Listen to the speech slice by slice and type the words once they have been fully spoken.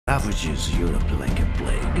ravages Europe like a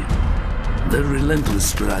plague. Their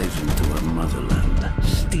relentless drive into our motherland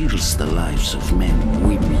steals the lives of men,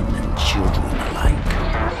 women, and children alike.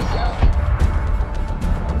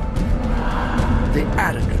 The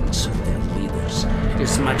arrogance of their leaders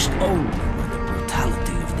is matched only by the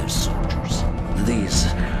brutality of their soldiers. These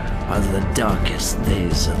are the darkest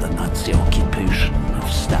days of the Nazi occupation of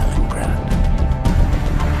Stalingrad.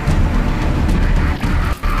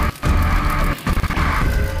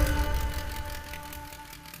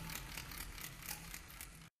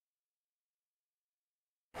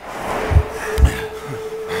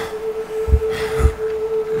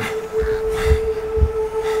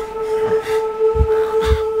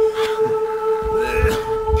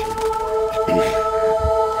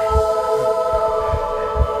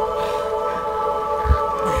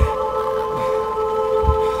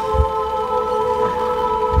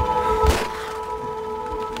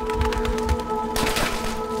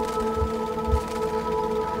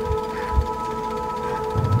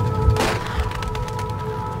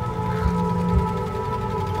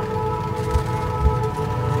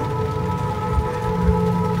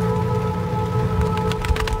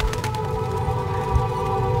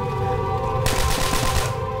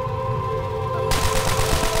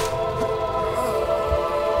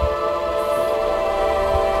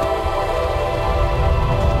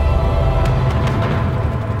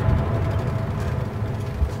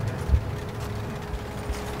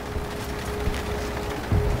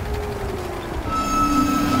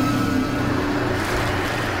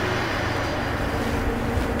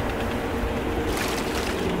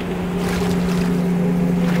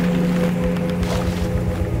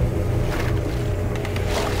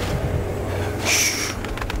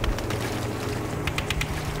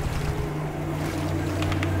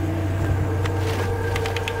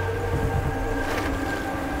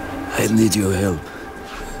 I need your help.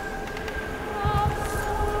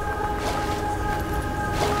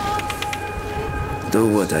 Do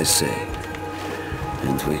what I say,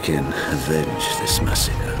 and we can avenge this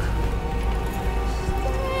massacre.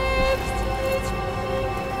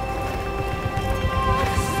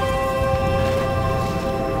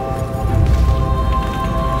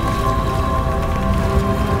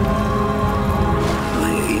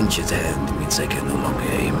 My injured hand means I can no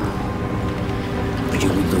longer aim. You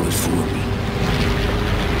will do it for me.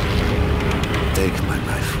 Take my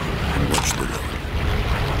rifle and watch the road.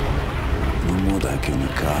 Mudak in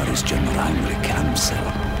the car is General Heinrich Amsel,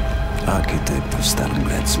 architect of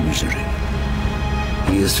Stalingrad's misery.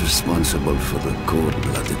 He is responsible for the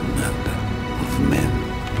cold-blooded murder of men,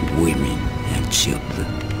 women, and children.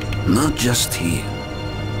 Not just here,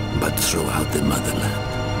 but throughout the motherland.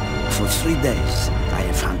 For 3 days, I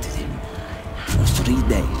have hunted him. For 3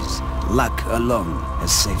 days. Luck alone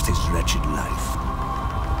has saved his wretched life.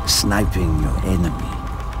 Sniping your enemy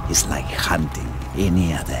is like hunting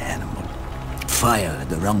any other animal. Fire at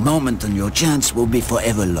the wrong moment and your chance will be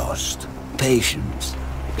forever lost. Patience.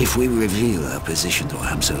 If we reveal our position to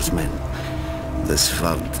Amsel's men, this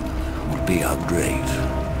fountain will be our grave.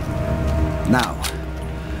 Now,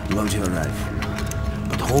 load your rifle,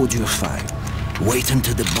 but hold your fire. Wait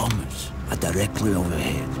until the bombers are directly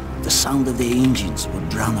overhead. The sound of the engines will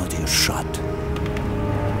drown out your shot.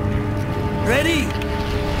 Ready?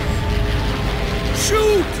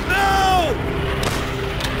 Shoot now!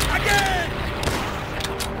 Again!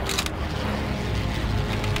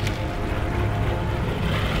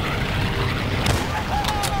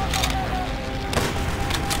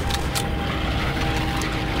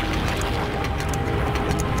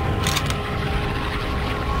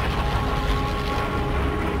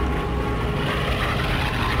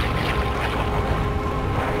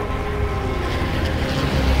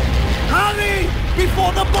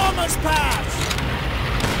 Before the bombers pass!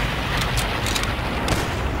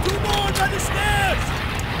 2 more by the stairs!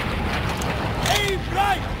 Aim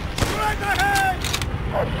right! Straight ahead!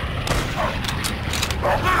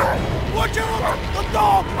 Watch out! The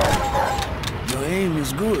dog! Your aim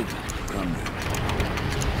is good, comrade.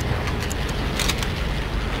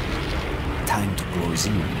 Time to close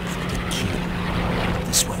in for the kill.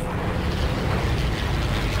 This way.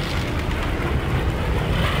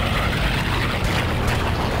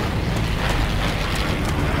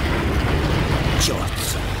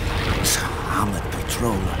 Shots. Armored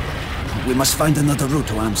patrol. We must find another route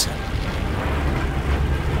to Amsel.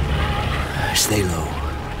 Stay low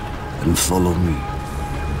and follow me.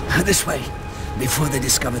 This way, before they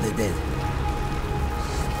discover the dead.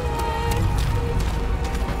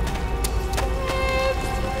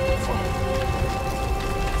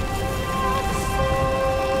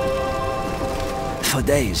 For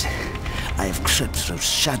days, I I've crept through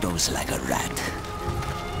shadows like a rat.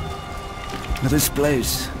 This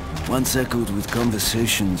place once echoed with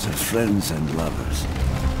conversations of friends and lovers.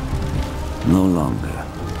 No longer.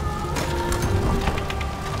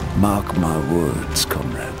 Mark my words,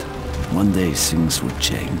 comrade. One day things will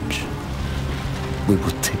change. We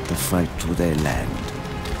will take the fight to their land,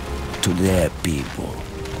 to their people,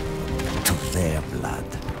 to their blood.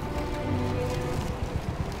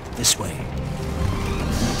 This way.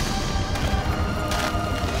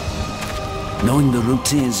 Knowing the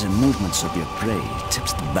routines and movements of your prey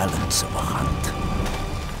tips the balance of a hunt.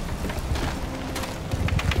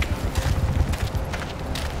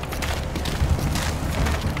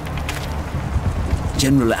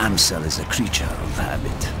 General Amsel is a creature of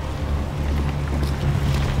habit.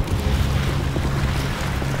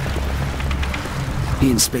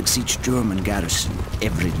 He inspects each German garrison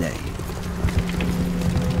every day.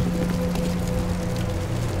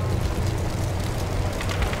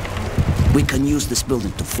 We can use this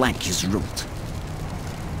building to flank his route.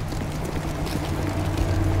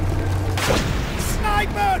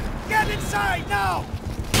 Sniper! Get inside now!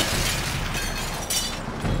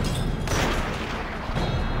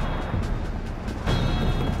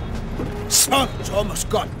 Son's almost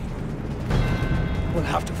got me. We'll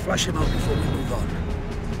have to flush him out before we move on.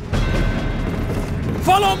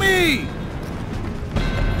 Follow me!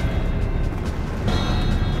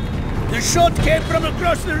 The shot came from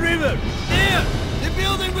across the river. There! The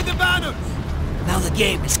building with the banners! Now the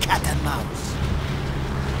game is cat and mouse.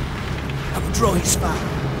 I will draw his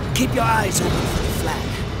fire. Keep your eyes open for the flag.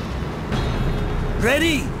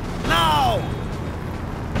 Ready? Now!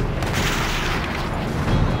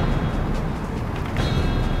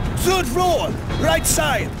 Third floor, right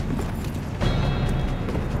side.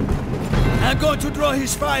 I'm going to draw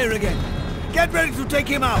his fire again. Get ready to take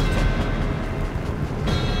him out.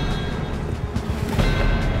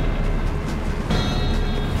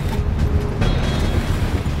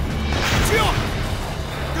 Sure!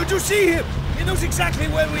 Did you see him? He knows exactly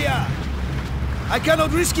where we are. I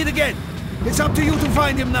cannot risk it again. It's up to you to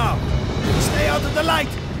find him now. Stay out of the light.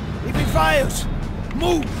 If he fires,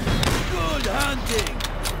 move. Good hunting.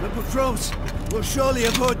 The patrols will surely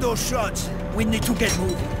have heard those shots. We need to get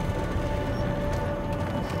moving.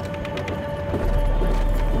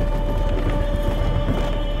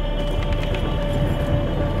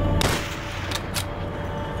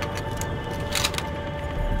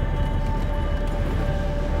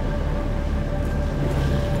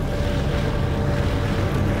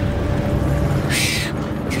 Shh!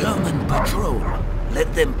 German patrol.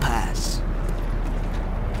 Let them pass.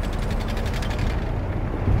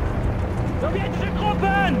 Sowjetische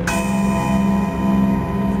Truppen!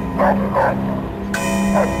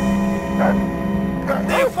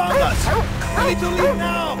 They found us! We need to leave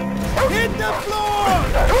now! Hit the floor!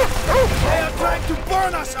 They are trying to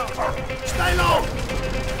burn us out! Stay low!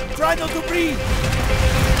 Try not to breathe!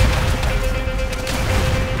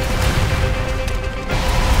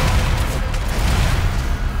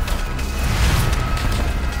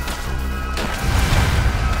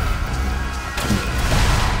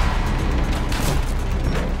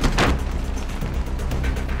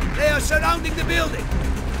 They are surrounding the building!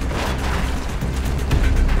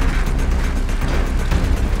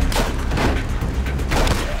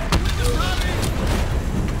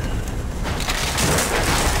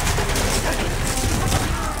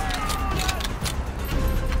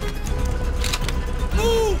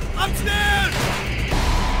 Move! Upstairs!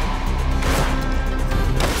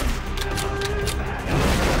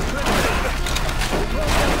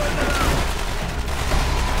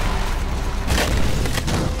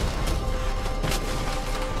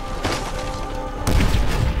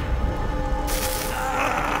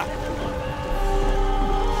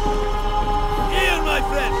 Here, my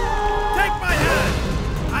friend! Take my hand!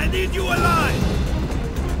 I need you alive!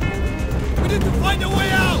 We need to find a way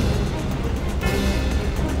out!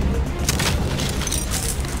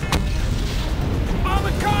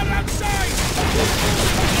 Armored car outside!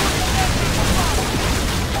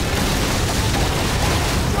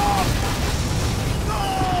 Stop! No!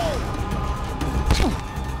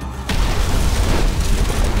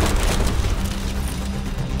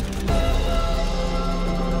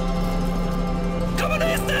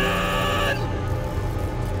 Kommunisten!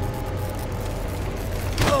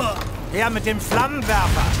 Ja, mit dem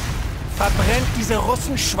Flammenwerfer. Verbrennt diese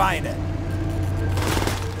Russenschweine.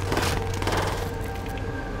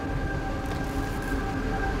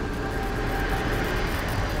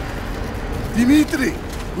 Dimitri,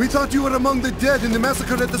 we thought you were among the dead in the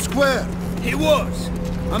massacre at the square. He was.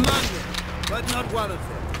 Among them, but not one of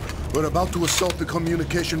them. We're about to assault the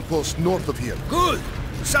communication post north of here. Good!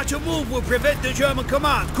 Such a move will prevent the German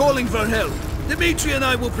command calling for help. Dmitri and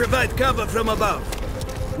I will provide cover from above.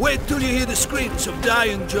 Wait till you hear the screams of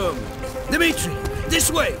dying Germans. Dmitri, this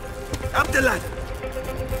way! Up the ladder!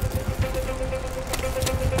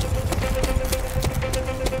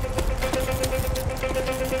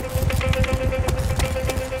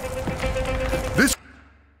 This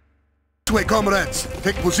way, comrades.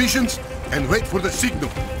 Take positions and wait for the signal.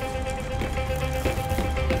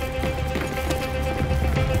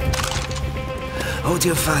 Hold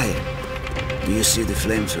your fire. Do you see the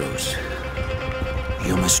flamethrowers?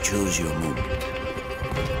 You must choose your moment.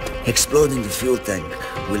 Exploding the fuel tank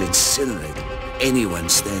will incinerate anyone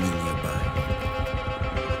standing nearby.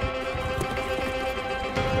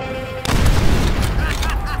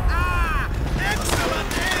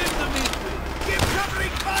 Excellent aim, Dmitri! Keep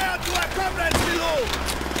covering fire to our comrades below!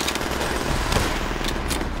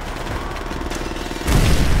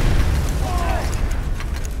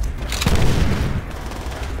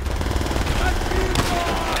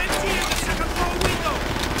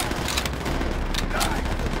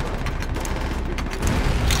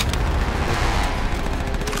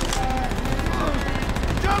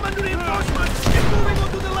 Reinforcements! Get moving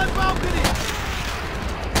onto the left balcony!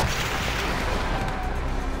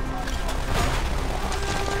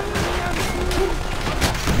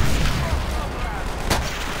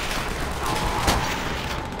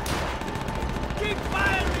 Keep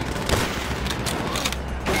firing!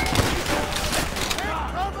 Take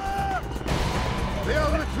cover! They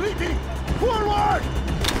are retreating! Forward!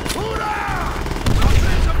 Hoorah! Our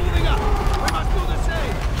trains are moving up! We must do the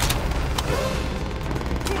same!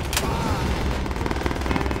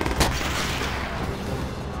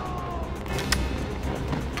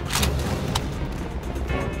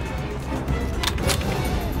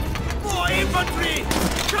 Infantry!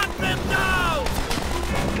 Cut them down!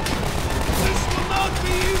 This will not be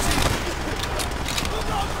easy! Look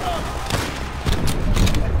out, front!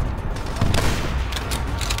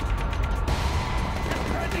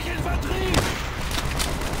 Feindliche Infanterie!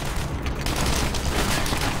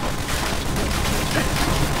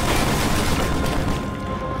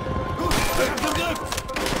 Gut, Angriff!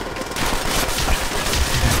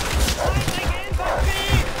 Feindliche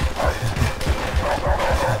Infanterie!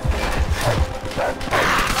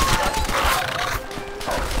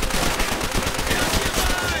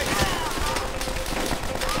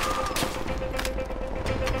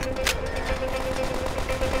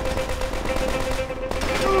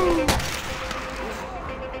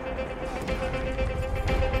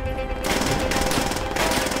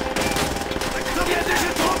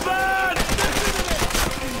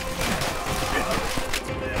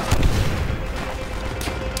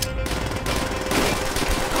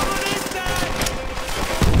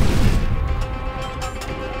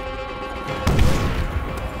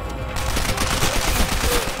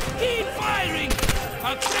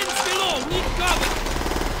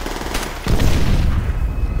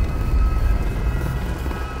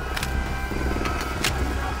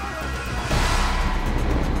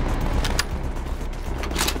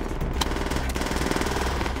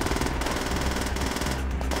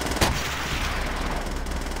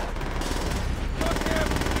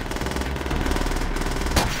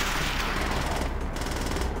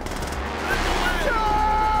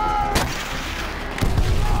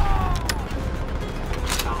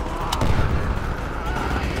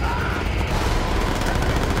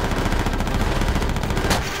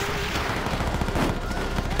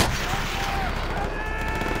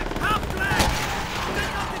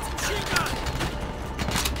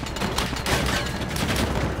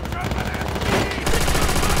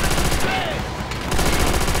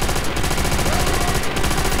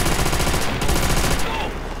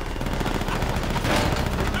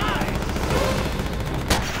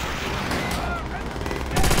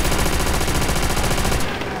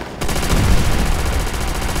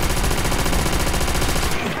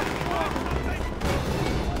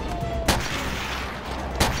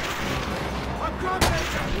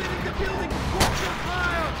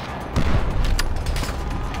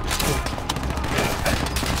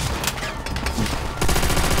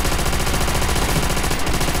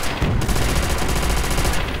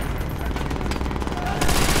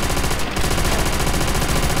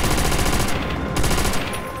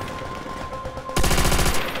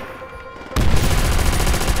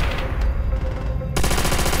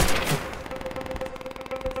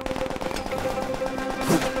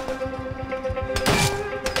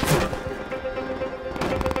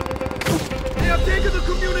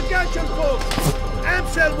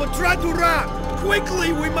 Amsel will try to run!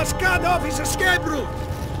 Quickly, we must cut off his escape route!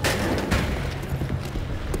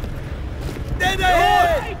 Dead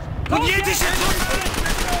ahead! Sowjetische Truppen!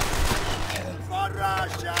 For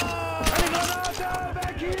Russia!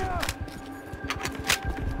 Weg hier!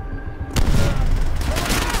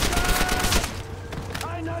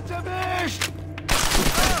 Einer hat's erwischt!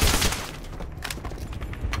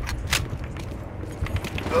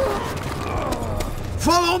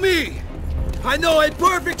 Follow me! I know a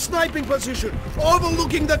perfect sniping position,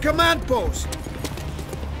 overlooking the command post.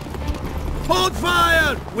 Hold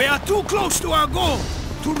fire! We are too close to our goal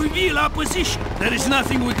to reveal our position. There is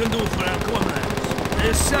nothing we can do for our comrades.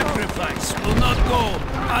 Their sacrifice will not go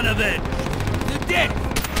unavenged. The death!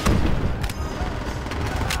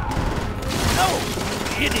 No!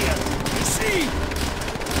 Idiot! You see?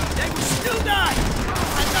 They will still die!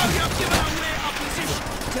 And now you have given away our position.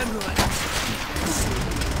 General,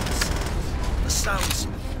 the sounds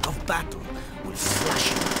of battle will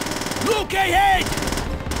flash you. Look ahead!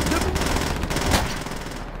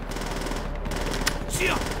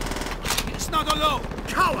 He's not alone.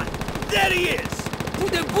 Coward! There he is!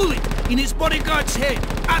 Put a bullet in his bodyguard's head.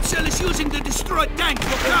 Axel is using the destroyed tank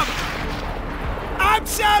for cover.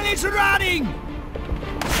 Axel is running!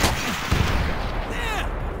 There!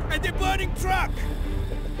 At the burning truck!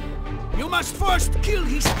 You must first kill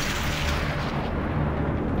his...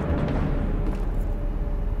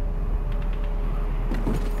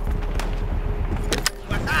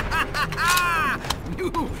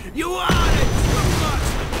 You are a true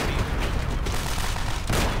marksman!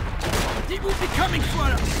 They will be coming for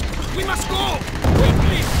us! We must go!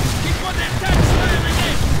 Quickly! Before their tanks fire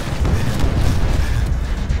again!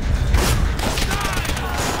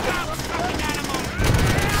 Stop, fucking animal!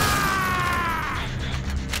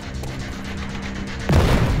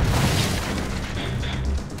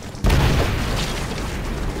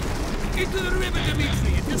 Into the river,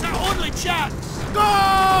 Dmitri! It is our only chance!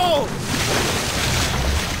 Go!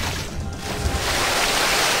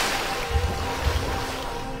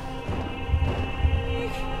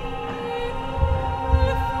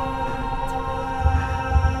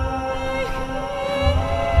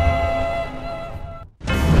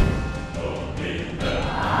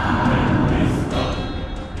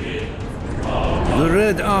 The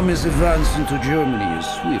Red Army's advance into Germany is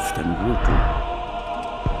swift and brutal.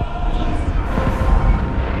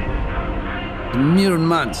 In mere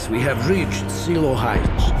months, we have reached Silo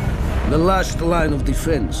Heights, the last line of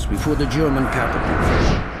defense before the German capital.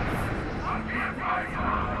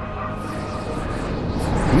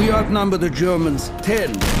 We outnumber the Germans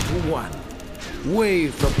 10 to 1.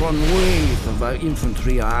 Wave upon wave of our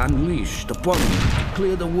infantry are unleashed upon them to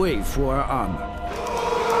clear the way for our armor.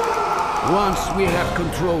 Once we have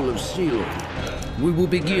control of Silo, we will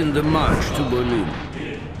begin the march to Berlin.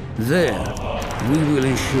 There, we will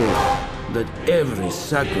ensure that every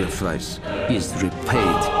sacrifice is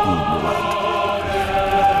repaid in blood.